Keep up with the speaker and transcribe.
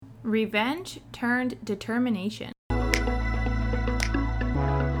RevengeTurned Determination.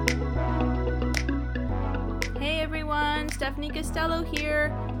 Hey everyone, Stephanie Costello here,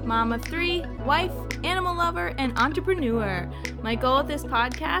 mom of 3, wife, animal lover, and entrepreneur. My goal with this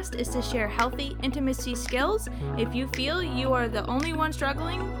podcast is to share healthy intimacy skills. If you feel you are the only one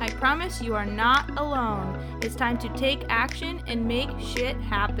struggling, I promise you are not alone. It's time to take action and make shit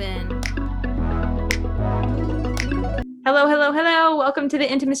happen. Hello. Welcome to the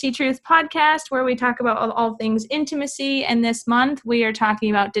Intimacy Truth podcast, where we talk about all things intimacy. And this month we are talking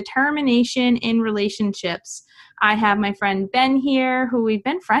about determination in relationships. I have my friend Ben here, who we've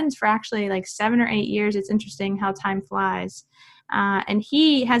been friends for actually like 7 or 8 years. It's interesting how time flies. And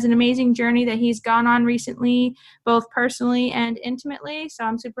he has an amazing journey that he's gone on recently, both personally and intimately. So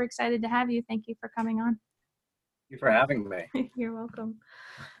I'm super excited to have you. Thank you for coming on. Thank you for having me. You're welcome.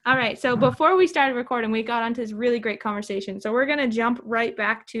 All right. So before we started recording, we got onto this really great conversation. So we're going to jump right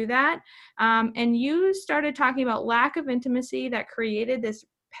back to that. And you started talking about lack of intimacy that created this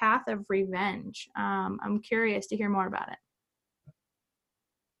path of revenge. I'm curious to hear more about it.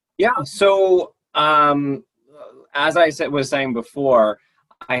 Yeah. So, as I was saying before,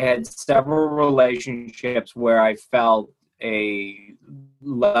 I had several relationships where I felt a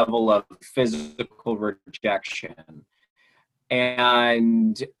level of physical rejection.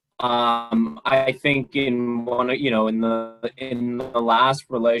 And I think in the last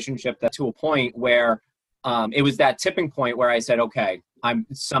relationship, that to a point where it was that tipping point where I said, okay,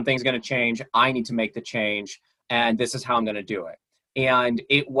 something's going to change. I need to make the change, and this is how I'm going to do it. And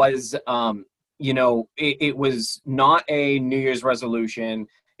it was, it was not a New Year's resolution.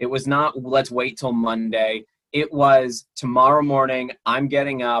 It was not, let's wait till Monday. It was tomorrow morning, I'm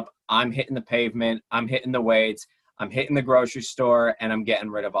getting up, I'm hitting the pavement, I'm hitting the weights, I'm hitting the grocery store, and I'm getting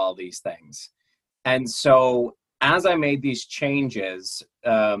rid of all these things. And so as I made these changes,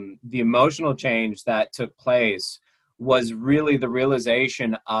 the emotional change that took place was really the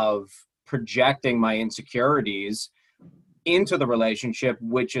realization of projecting my insecurities into the relationship,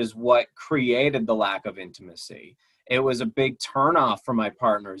 which is what created the lack of intimacy. It was a big turnoff for my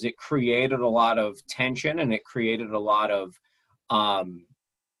partners. It created a lot of tension, and it created a lot of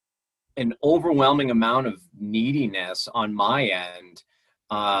an overwhelming amount of neediness on my end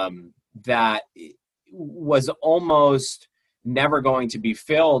that was almost never going to be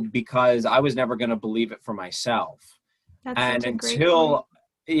filled because I was never going to believe it for myself. And until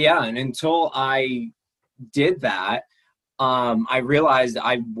I did that, I realized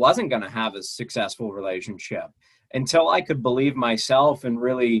I wasn't going to have a successful relationship until I could believe myself and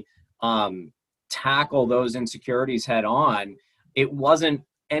really tackle those insecurities head on. It wasn't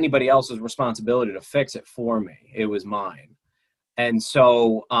anybody else's responsibility to fix it for me. It was mine. And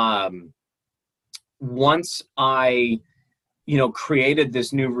so once I, created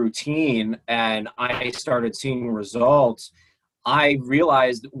this new routine and I started seeing results, I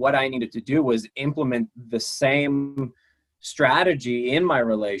realized what I needed to do was implement the same strategy in my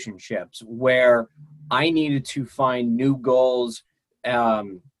relationships, where I needed to find new goals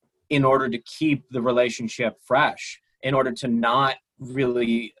in order to keep the relationship fresh, in order to not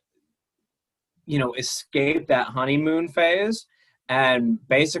really, escape that honeymoon phase, and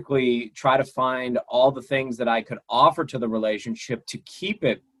basically try to find all the things that I could offer to the relationship to keep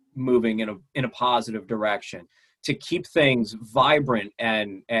it moving in a positive direction, to keep things vibrant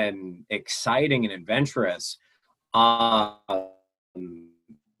and exciting and adventurous. Offer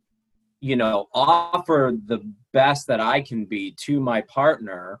the best that I can be to my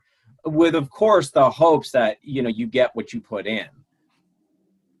partner, with, of course, the hopes that, you get what you put in.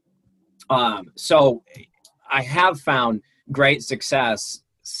 So I have found great success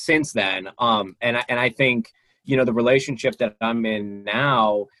since then. And I think, the relationship that I'm in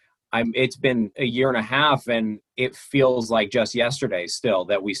now, it's been a year and a half, and it feels like just yesterday still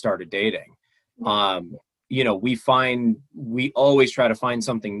that we started dating. We always try to find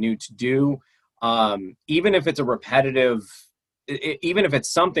something new to do. Even if it's even if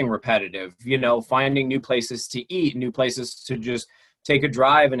it's something repetitive, finding new places to eat, new places to just take a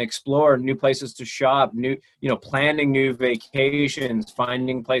drive and explore, new places to shop, planning new vacations,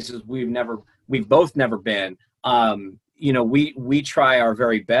 finding places we've both never been. We try our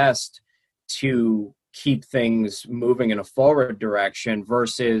very best to keep things moving in a forward direction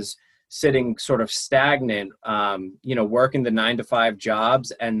versus sitting sort of stagnant, working the 9-to-5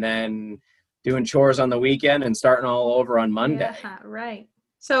 jobs and then doing chores on the weekend and starting all over on Monday. Yeah, right.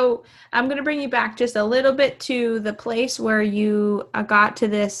 So I'm going to bring you back just a little bit to the place where you got to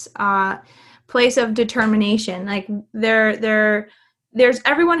this place of determination. Like there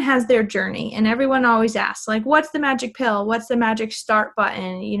everyone has their journey, and everyone always asks, like, what's the magic pill? What's the magic start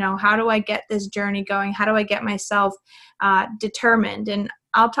button? You know, how do I get this journey going? How do I get myself determined? And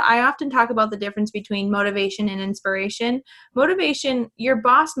I often talk about the difference between motivation and inspiration. Motivation, your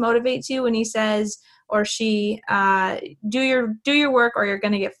boss motivates you when he says or she, do your work or you're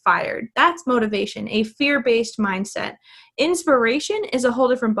going to get fired. That's motivation, a fear-based mindset. Inspiration is a whole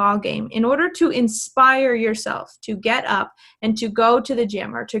different ballgame. In order to inspire yourself to get up and to go to the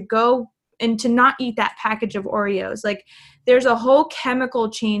gym or to go and to not eat that package of Oreos, like there's a whole chemical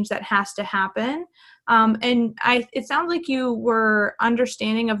change that has to happen. It sounds like you were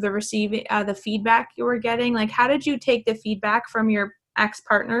understanding of the feedback you were getting. Like, how did you take the feedback from your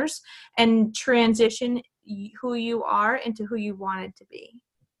ex-partners and transition who you are into who you wanted to be?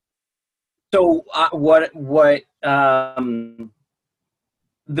 So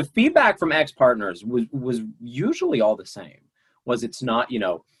the feedback from ex-partners was usually all the same. It's not,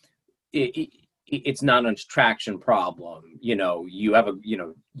 it's not an attraction problem. You have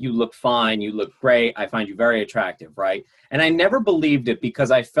you look fine, you look great. I find you very attractive, right? And I never believed it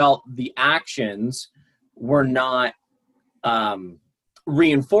because I felt the actions were not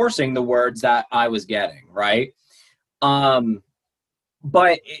reinforcing the words that I was getting, right?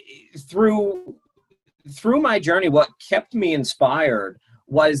 But through my journey, what kept me inspired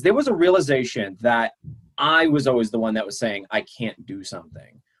was there was a realization that I was always the one that was saying, I can't do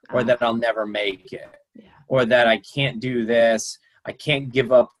something, or that I'll never make it, or that I can't do this, I can't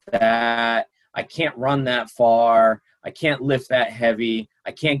give up that, I can't run that far, I can't lift that heavy,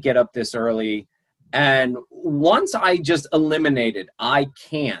 I can't get up this early. And once I just eliminated I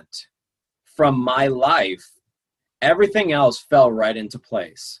can't from my life, everything else fell right into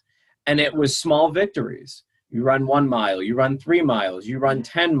place. And it was small victories. You run 1 mile, you run 3 miles, you run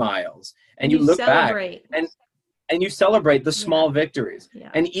 10 miles, and you look celebrate. Back and you celebrate the small victories.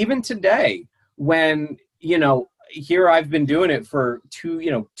 Yeah. And even today, when, here I've been doing it for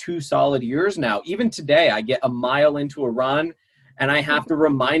 2 solid years now. Even today, I get a mile into a run and I have to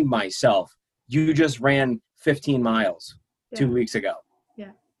remind myself, you just ran 15 miles 2 weeks ago.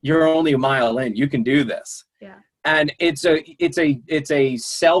 Yeah. You're only a mile in. You can do this. Yeah. And it's a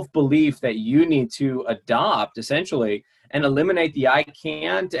self-belief that you need to adopt, essentially, and eliminate the I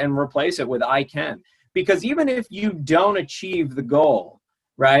can't and replace it with I can. Because even if you don't achieve the goal,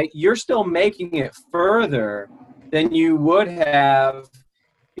 right, you're still making it further than you would have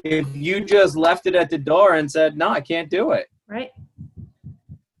if you just left it at the door and said, no, I can't do it. Right.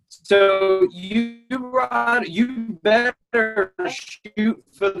 So you better shoot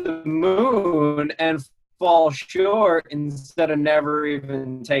for the moon and fall short instead of never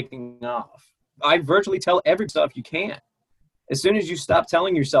even taking off. I virtually tell every stuff you can. As soon as you stop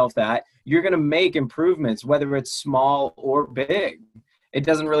telling yourself that, you're going to make improvements, whether it's small or big. It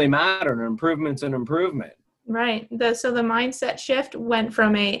doesn't really matter. An improvement's an improvement. Right. So the mindset shift went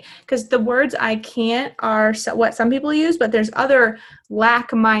from because the words I can't are what some people use, but there's other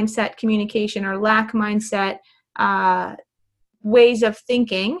lack mindset communication or lack mindset ways of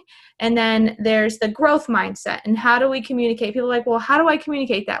thinking. And then there's the growth mindset. And how do we communicate? People are like, well, how do I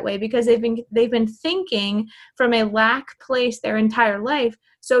communicate that way? Because they've been thinking from a lack place their entire life.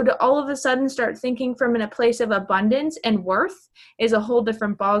 So to all of a sudden start thinking from in a place of abundance and worth is a whole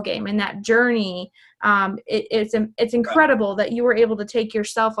different ballgame. And that journey, it's incredible that you were able to take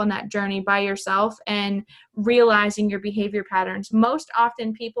yourself on that journey by yourself and realizing your behavior patterns. Most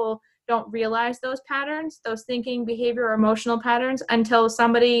often people don't realize those patterns, those thinking, behavior, or emotional patterns until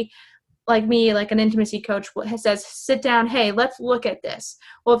somebody like me, like an intimacy coach, says, sit down, hey, let's look at this.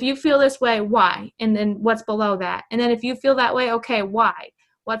 Well, if you feel this way, why? And then what's below that? And then if you feel that way, okay, why?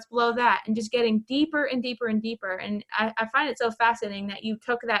 What's below that? And just getting deeper and deeper and deeper. And I find it so fascinating that you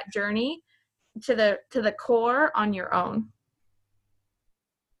took that journey to the core on your own.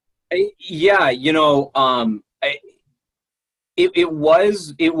 Yeah, it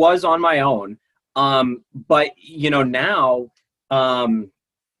was on my own. But now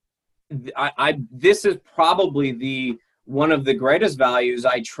this is probably one of the greatest values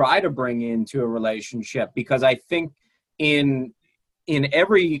I try to bring into a relationship, because I think in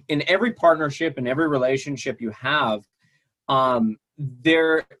every partnership, in every relationship you have,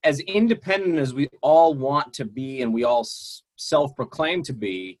 they're as independent as we all want to be and we all self-proclaim to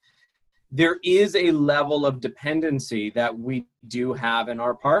be. There is a level of dependency that we do have in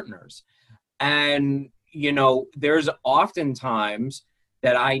our partners. And, there's often times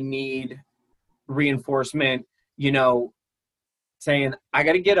that I need reinforcement, saying, I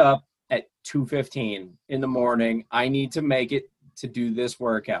got to get up at 2:15 in the morning. I need to make it to do this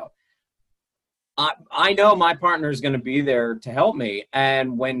workout. I know my partner is going to be there to help me.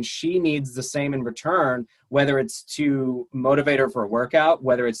 And when she needs the same in return, whether it's to motivate her for a workout,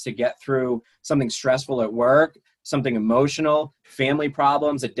 whether it's to get through something stressful at work, something emotional, family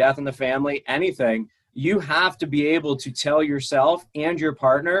problems, a death in the family, anything, you have to be able to tell yourself and your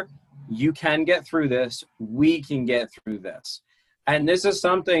partner, you can get through this. We can get through this. And this is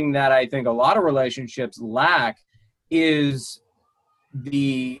something that I think a lot of relationships lack, is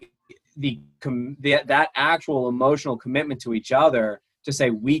that actual emotional commitment to each other to say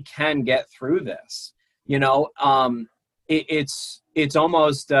we can get through this. It's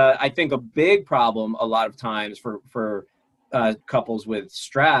almost I think a big problem a lot of times for couples with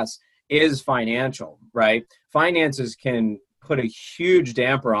stress is financial, right? Finances can put a huge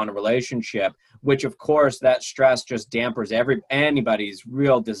damper on a relationship, which of course that stress just dampers anybody's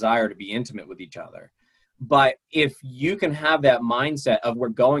real desire to be intimate with each other. But if you can have that mindset of we're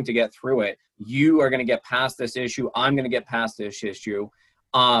going to get through it, you are going to get past this issue, I'm going to get past this issue.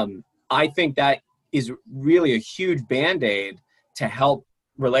 I think that is really a huge Band-Aid to help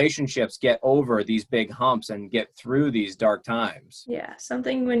relationships get over these big humps and get through these dark times. Yeah,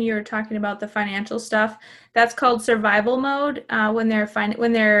 something when you're talking about the financial stuff, that's called survival mode. When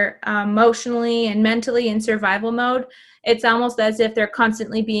they're emotionally and mentally in survival mode, it's almost as if they're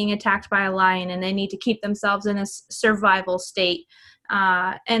constantly being attacked by a lion and they need to keep themselves in a survival state.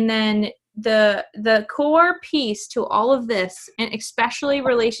 And then the core piece to all of this, and especially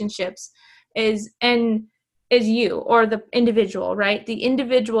relationships, is you or the individual, right? The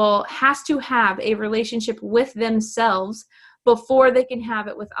individual has to have a relationship with themselves before they can have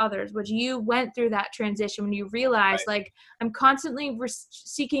it with others, which you went through that transition when you realized, Right. like, I'm constantly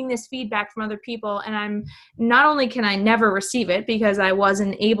seeking this feedback from other people, and I'm not only can I never receive it because I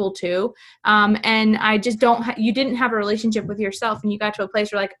wasn't able to, and I just you didn't have a relationship with yourself, and you got to a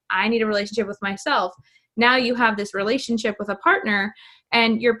place where, like, I need a relationship with myself. Now you have this relationship with a partner,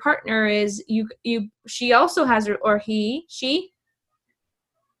 and your partner is she also has, or she,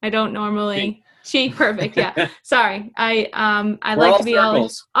 I don't normally, she, perfect. Yeah. Sorry. I We're like all to be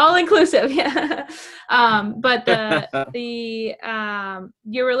circles. all inclusive. Yeah. But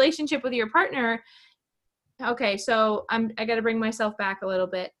your relationship with your partner. Okay. So I got to bring myself back a little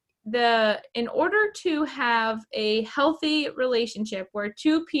bit. In order to have a healthy relationship where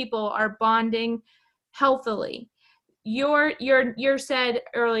two people are bonding healthily, you said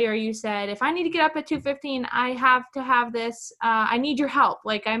earlier, you said, if I need to get up at 2:15, I have to have this, I need your help.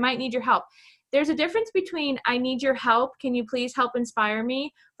 Like, I might need your help. There's a difference between I need your help, can you please help inspire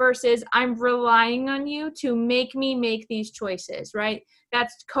me, versus I'm relying on you to make me make these choices, right?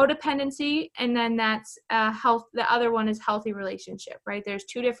 That's codependency, and then that's health. The other one is healthy relationship, right? There's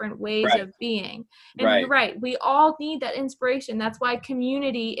two different ways Right. of being. And Right. you're right. We all need that inspiration. That's why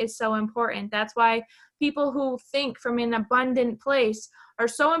community is so important. That's why people who think from an abundant place are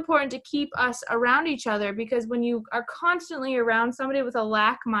so important to keep us around each other, because when you are constantly around somebody with a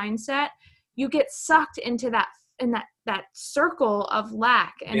lack mindset, you get sucked into that circle of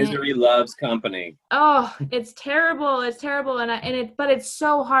lack, and Misery loves company. Oh, it's terrible. It's terrible. But it's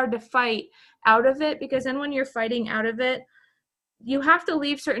so hard to fight out of it, because then when you're fighting out of it, you have to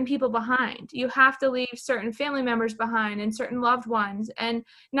leave certain people behind. You have to leave certain family members behind and certain loved ones. And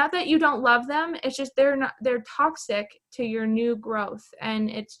not that you don't love them, it's just they're toxic to your new growth. And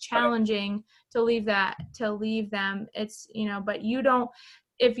it's challenging to leave them. It's, but you don't,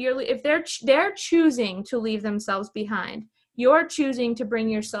 if they're choosing to leave themselves behind, you're choosing to bring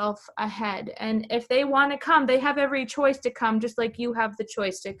yourself ahead. And if they want to come, they have every choice to come, just like you have the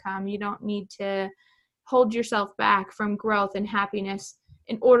choice to come. You don't need to hold yourself back from growth and happiness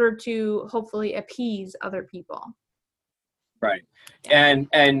in order to hopefully appease other people. Right. And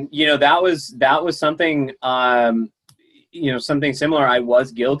that was something something similar I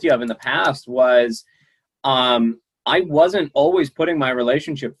was guilty of in the past. Was I wasn't always putting my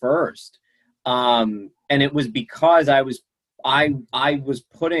relationship first, and it was because I was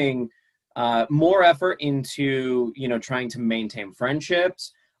putting more effort into trying to maintain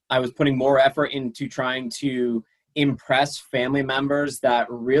friendships. I was putting more effort into trying to impress family members that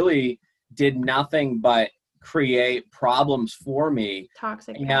really did nothing but create problems for me.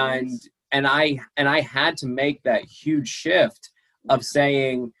 Toxic. And I had to make that huge shift of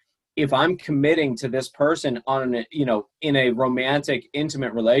saying, if I'm committing to this person in a romantic,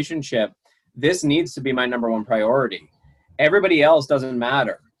 intimate relationship, this needs to be my number one priority. Everybody else doesn't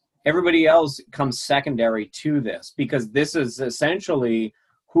matter. Everybody else comes secondary to this, because this is essentially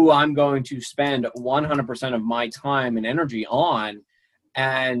who I'm going to spend 100% of my time and energy on.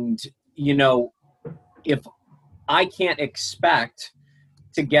 And, if I can't expect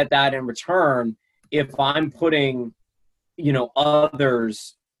to get that in return, if I'm putting,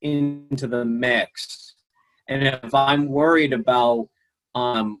 others into the mix, and if I'm worried about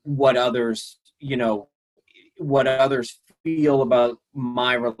what others, what others feel about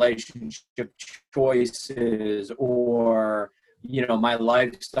my relationship choices, or my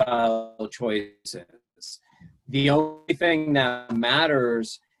lifestyle choices, the only thing that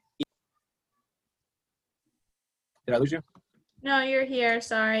matters. Did I lose you? No, you're here.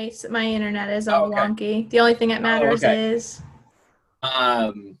 Sorry. My internet is all Okay. wonky. The only thing that matters Okay. is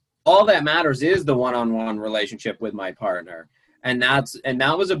All that matters is the one-on-one relationship with my partner. And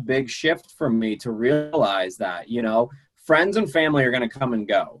that was a big shift for me to realize that, friends and family are going to come and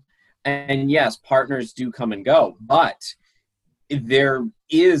go. And yes, partners do come and go, but there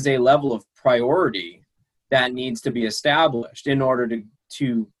is a level of priority that needs to be established in order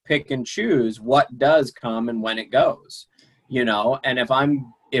to pick and choose what does come and when it goes, and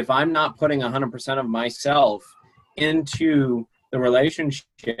if I'm not putting 100% of myself into the relationship,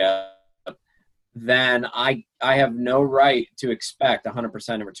 then I have no right to expect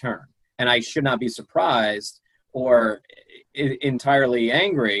 100% in return. And I should not be surprised or entirely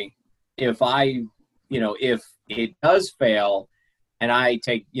angry if if it does fail and I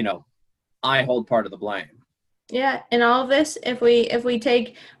take, I hold part of the blame. Yeah, and all of this, if we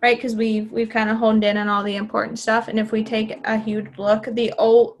take, right, because we've kind of honed in on all the important stuff, and if we take a huge look, the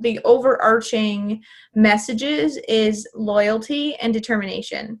overarching messages is loyalty and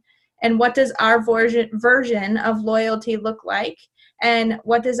determination. And what does our version of loyalty look like? And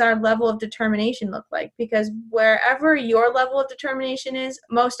what does our level of determination look like? Because wherever your level of determination is,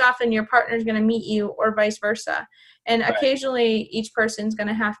 most often your partner is going to meet you, or vice versa. And Right. occasionally each person's going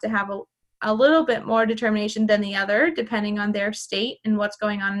to have a little bit more determination than the other, depending on their state and what's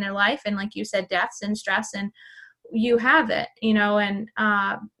going on in their life. And like you said, deaths and stress, and you have it, and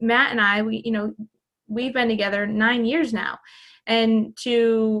Matt and I, we've been together 9 years now. And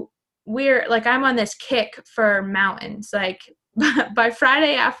we're like, I'm on this kick for mountains. Like by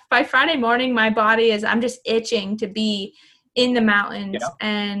Friday morning, my body I'm just itching to be in the mountains. Yeah.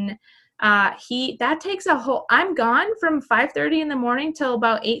 And that takes I'm gone from 5:30 in the morning till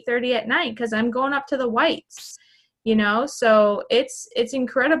about 8:30 at night, because I'm going up to the Whites, so it's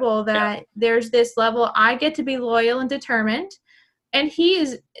incredible that there's this level. I get to be loyal and determined, and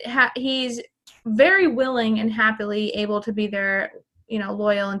he's very willing and happily able to be there,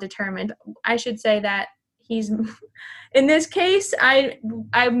 loyal and determined. I should say that he's in this case,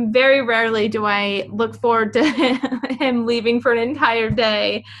 I'm very rarely do I look forward to him leaving for an entire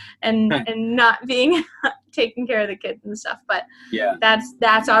day and not being taking care of the kids and stuff. But yeah,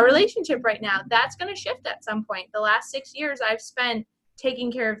 that's our relationship right now. That's going to shift at some point. The last 6 years I've spent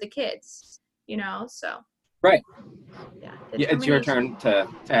taking care of the kids, so. Right. Yeah, it's your turn to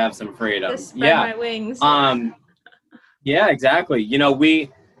have some freedom. To spread my wings. Yeah, exactly.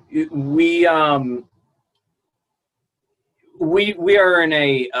 We are in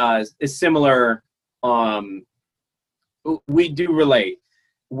a similar, we do relate,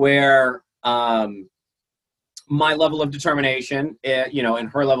 where my level of determination, and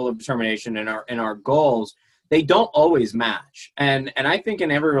her level of determination, and our goals, they don't always match. And I think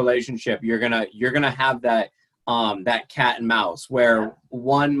in every relationship you're gonna have that that cat and mouse, where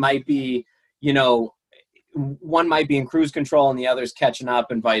one might be in cruise control and the other's catching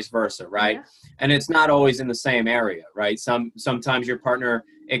up, and vice versa, right? Yeah. And it's not always in the same area, right? Sometimes your partner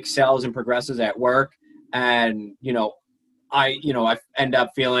excels and progresses at work, and I end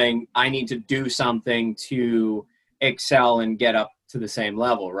up feeling I need to do something to excel and get up to the same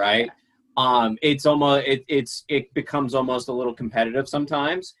level, right? It's almost it becomes almost a little competitive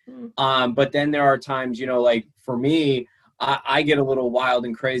sometimes. But then there are times, like for me, I get a little wild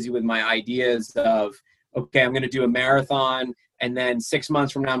and crazy with my ideas of, okay, I'm going to do a marathon, and then 6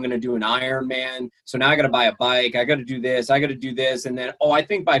 months from now, I'm going to do an Ironman. So now I got to buy a bike. I got to do this. I got to do this. And then, I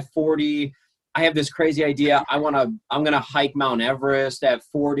think by 40, I have this crazy idea. I'm going to hike Mount Everest at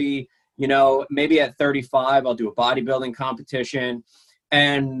 40, maybe at 35, I'll do a bodybuilding competition.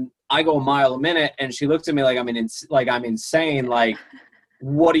 And I go a mile a minute, and she looks at me like I'm insane. Like,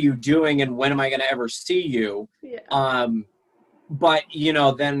 what are you doing? And when am I going to ever see you? Yeah. But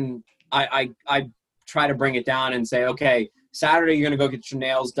then I try to bring it down and say, okay, Saturday you're going to go get your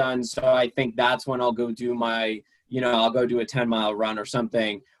nails done. So I think that's when I'll go do my, I'll go do a 10-mile run or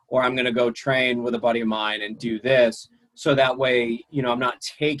something, or I'm going to go train with a buddy of mine and do this. So that way, I'm not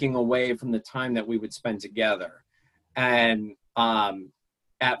taking away from the time that we would spend together. And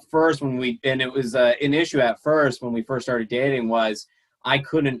at first it was an issue at first when we first started dating, was I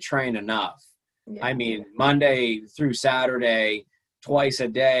couldn't train enough. Yeah. I mean, Monday through Saturday, twice a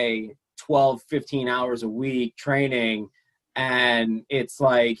day, 12, 15 hours a week training, and it's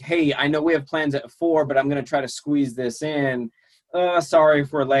like, hey, I know we have plans at 4, but I'm going to try to squeeze this in. Sorry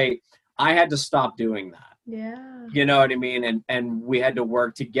if we're late. I had to stop doing that. Yeah. You know what I mean? And we had to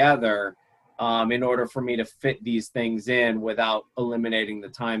work together in order for me to fit these things in without eliminating the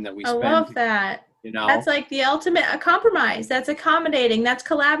time that we spend. I love that. You know, that's like the ultimate compromise. That's accommodating. That's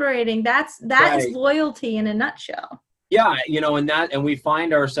collaborating. That is loyalty in a nutshell. Yeah, you know, and we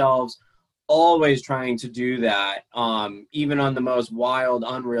find ourselves always trying to do that, even on the most wild,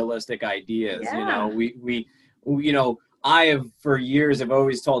 unrealistic ideas. Yeah. You know, we you know, I have for years have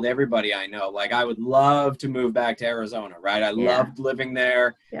always told everybody I know, like, I would love to move back to Arizona, right? I loved living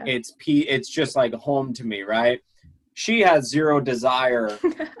there. Yeah. It's just like home to me, right? She has zero desire.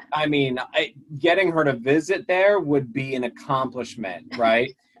 I mean, getting her to visit there would be an accomplishment,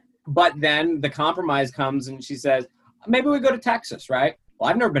 right? But then the compromise comes and she says, maybe we go to Texas, right? Well,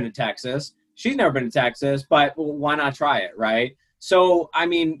 I've never been to Texas. She's never been to Texas, but why not try it, right? So, I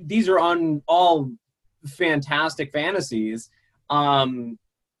mean, these are all fantastic fantasies.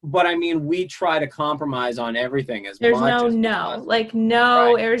 But I mean, we try to compromise on everything as there's much as no possible. like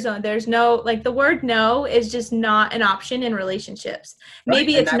no right. Arizona. There's no, like, the word no is just not an option in relationships.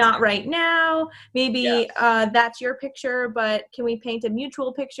 Maybe it's not right now. Maybe that's your picture, but can we paint a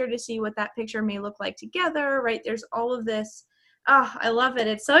mutual picture to see what that picture may look like together, right? There's all of this. Oh, I love it.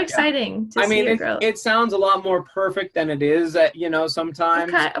 It's so exciting to see it grow. It sounds a lot more perfect than it is, you know,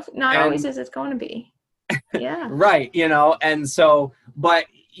 sometimes. Not always as it's going to be. Yeah. Right. You know, and so, but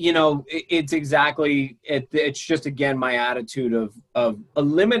you know, it's exactly it's just, again, my attitude of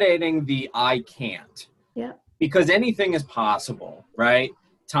eliminating the I can't. Yeah. Because anything is possible, right?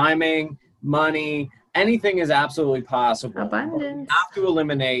 Timing, money, anything is absolutely possible. Abundance. We have to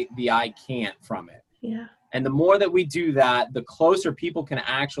eliminate the I can't from it. Yeah. And the more that we do that, the closer people can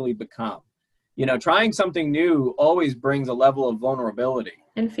actually become. You know, trying something new always brings a level of vulnerability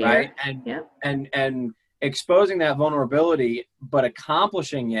and fear, right? And exposing that vulnerability, but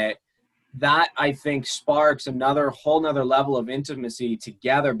accomplishing it, that I think sparks whole nother level of intimacy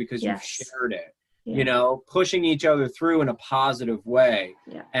together because you've shared it. Yeah. You know, pushing each other through in a positive way.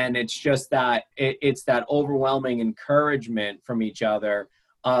 Yeah. And it's just that it's that overwhelming encouragement from each other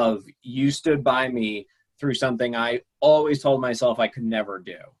of, you stood by me through something I always told myself I could never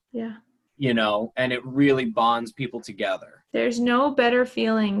do. Yeah. You know, and it really bonds people together. There's no better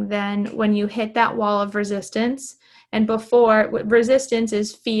feeling than when you hit that wall of resistance. And before, resistance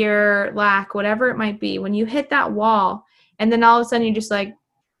is fear, lack, whatever it might be. When you hit that wall and then all of a sudden you're just like,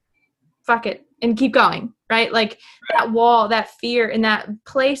 fuck it, and keep going, right? Like that wall, that fear, and that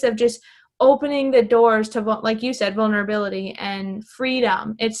place of just opening the doors to, like you said, vulnerability and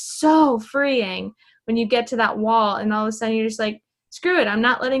freedom. It's so freeing when you get to that wall and all of a sudden you're just like, screw it, I'm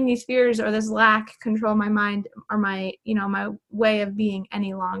not letting these fears or this lack control my mind or my, you know, my way of being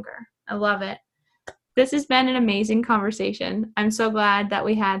any longer. I love it. This has been an amazing conversation. I'm so glad that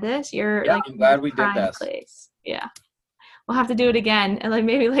we had this. I'm glad we did this. Place. Yeah. We'll have to do it again, and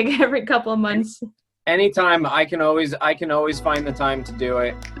maybe every couple of months. Anytime. I can always find the time to do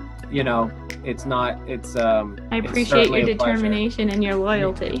it. You know, I appreciate your determination and your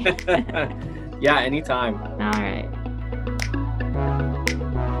loyalty. Yeah, anytime. All right.